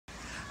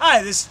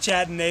Hi, this is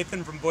Chad and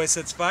Nathan from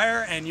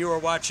Boysetsfire, and you are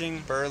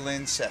watching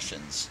Berlin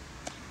Sessions.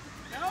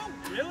 No,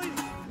 really?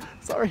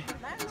 Sorry.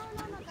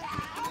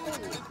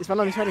 Ich war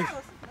noch nicht fertig.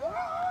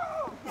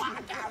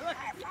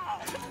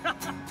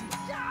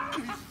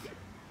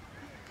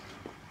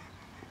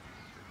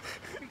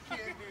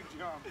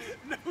 No,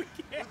 we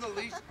can't. We're the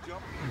least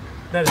jump.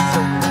 That is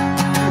so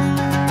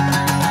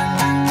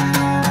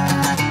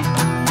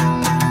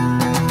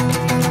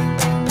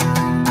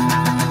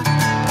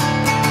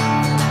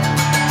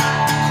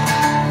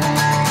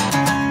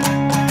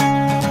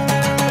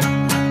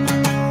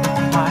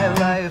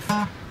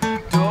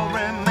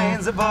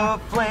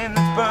above flames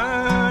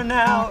burn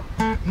out.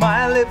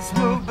 My lips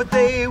move but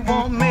they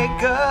won't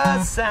make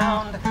a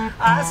sound.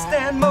 I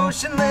stand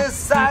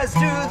motionless, eyes to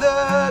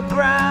the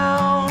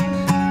ground.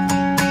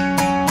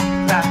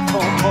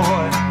 Platform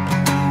boy,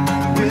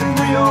 with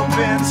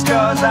reopened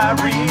scars I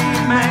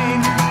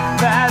remain.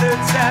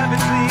 Battered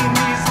savagely,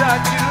 knees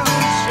start to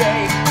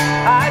shake.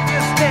 I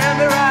just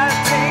stand there, I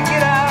take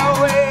it, I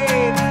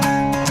wait.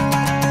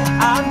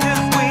 I'm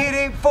just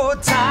waiting for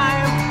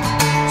time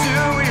to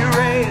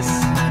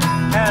erase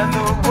and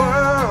the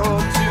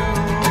world to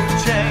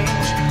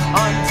change.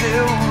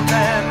 Until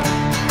then,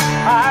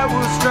 I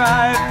will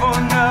strive for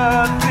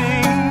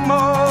nothing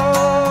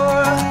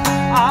more.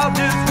 I'll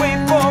just wait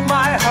for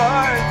my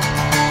heart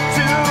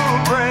to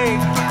break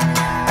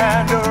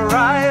and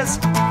arise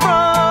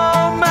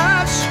from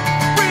ash,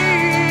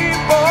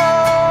 reborn,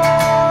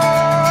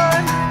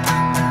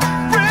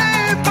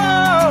 reborn.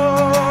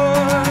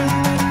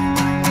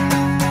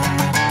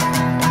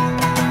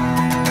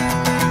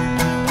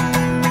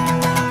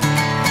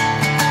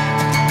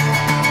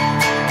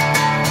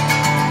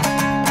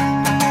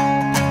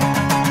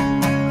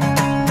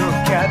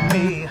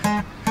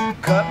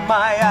 Cut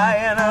my eye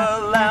and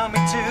allow me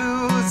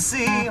to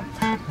see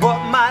what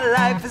my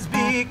life has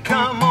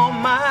become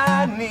on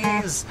my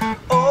knees.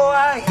 Oh,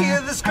 I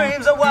hear the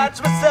screams, I watch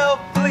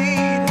myself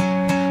bleed,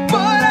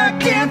 but I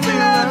can't feel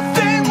a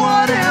thing.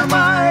 What am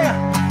I?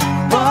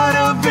 But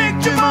a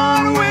victim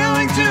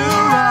unwilling to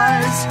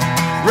rise,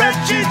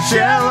 wretched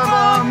shell of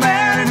a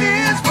man and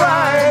his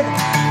pride.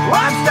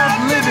 I'm not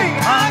living,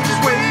 I'm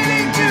just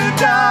waiting to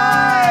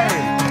die.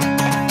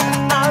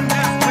 I'm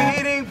just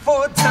waiting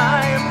for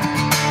time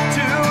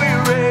to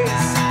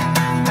erase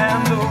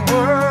and the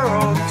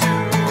world to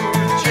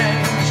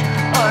change.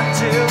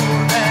 Until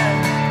then,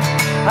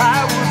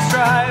 I will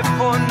strive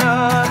for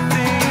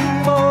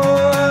nothing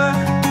more.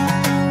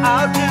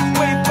 I'll just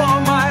wait for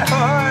my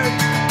heart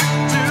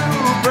to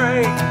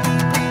break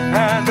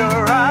and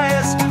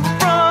arise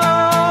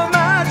from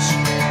ash,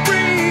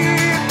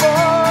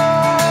 reborn,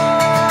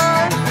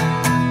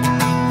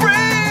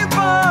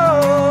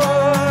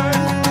 reborn.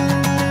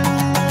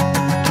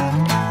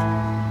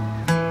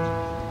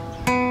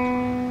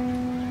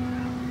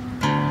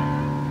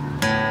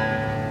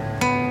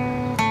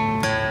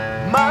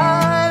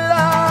 My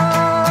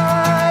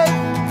life,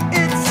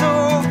 it's so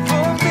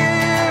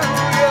familiar.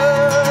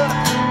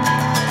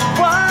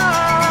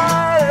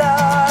 Why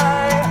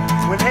lie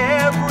when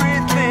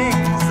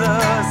everything's the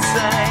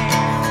same?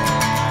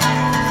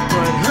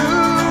 But who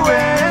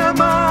am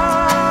I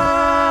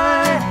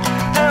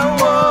and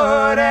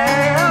what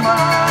am I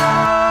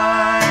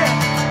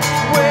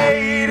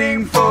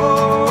waiting for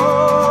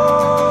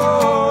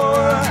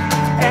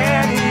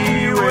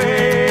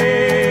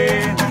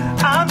anyway?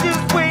 I'm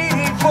just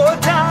waiting for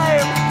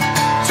time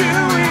to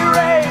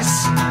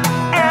erase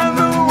and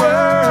the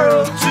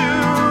world to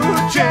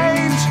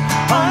change.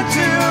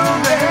 Until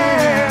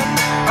then,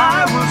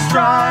 I will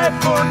strive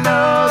for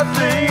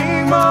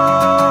nothing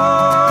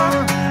more.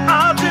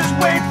 I'll just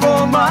wait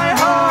for my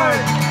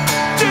heart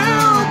to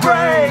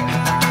break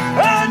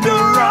and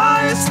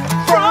arise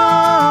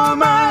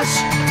from ash,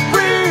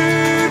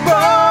 reborn,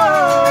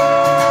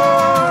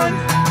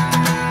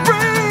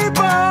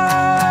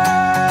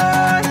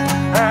 reborn.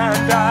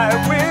 And I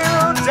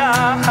will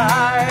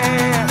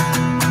die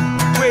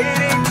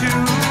waiting to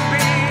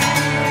be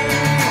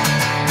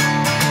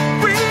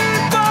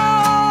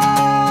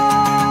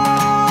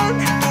reborn,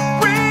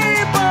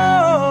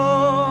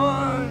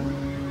 reborn.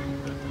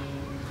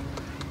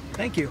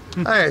 Thank you.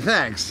 Hey,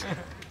 thanks.